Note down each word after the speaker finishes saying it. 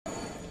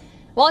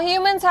While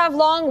humans have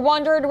long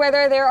wondered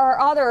whether there are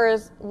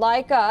others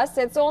like us,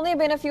 it's only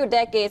been a few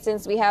decades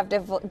since we have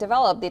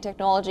developed the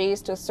technologies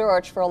to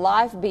search for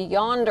life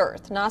beyond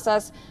Earth.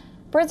 NASA's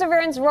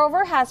Perseverance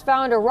rover has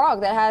found a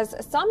rock that has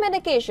some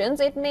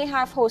indications it may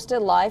have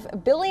hosted life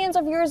billions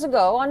of years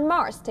ago on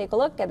Mars. Take a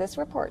look at this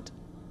report.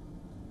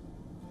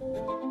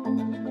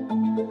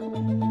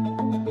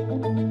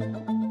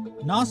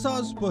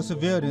 NASA's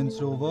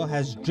Perseverance rover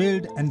has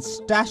drilled and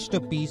stashed a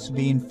piece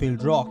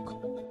vein-filled rock.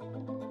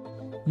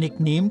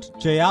 Nicknamed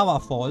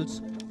Cheyava Falls,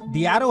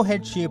 the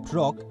arrowhead-shaped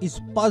rock is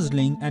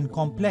puzzling and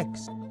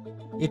complex.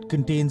 It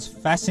contains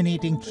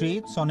fascinating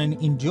traits on an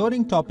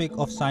enduring topic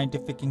of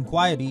scientific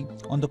inquiry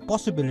on the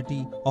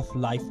possibility of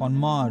life on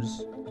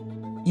Mars.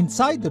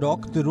 Inside the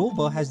rock, the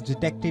rover has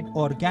detected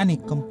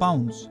organic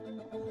compounds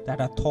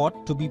that are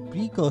thought to be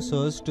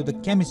precursors to the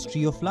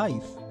chemistry of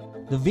life.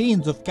 The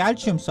veins of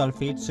calcium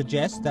sulfate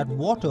suggest that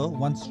water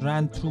once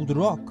ran through the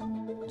rock.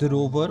 The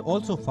rover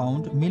also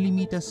found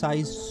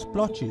millimeter-sized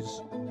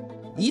splotches,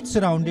 each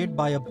surrounded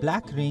by a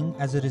black ring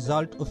as a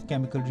result of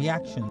chemical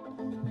reaction.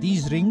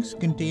 These rings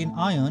contain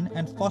iron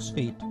and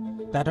phosphate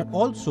that are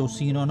also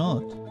seen on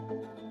Earth.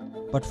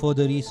 But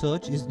further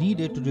research is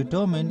needed to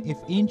determine if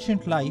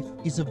ancient life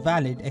is a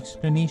valid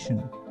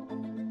explanation.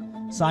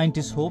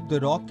 Scientists hope the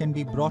rock can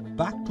be brought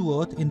back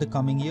to Earth in the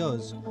coming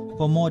years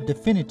for more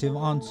definitive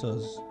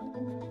answers.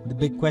 The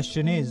big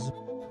question is,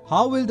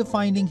 how will the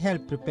finding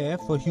help prepare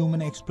for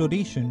human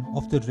exploration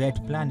of the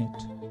red planet?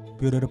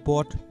 Bureau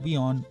Report,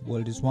 WION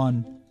World is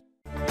One.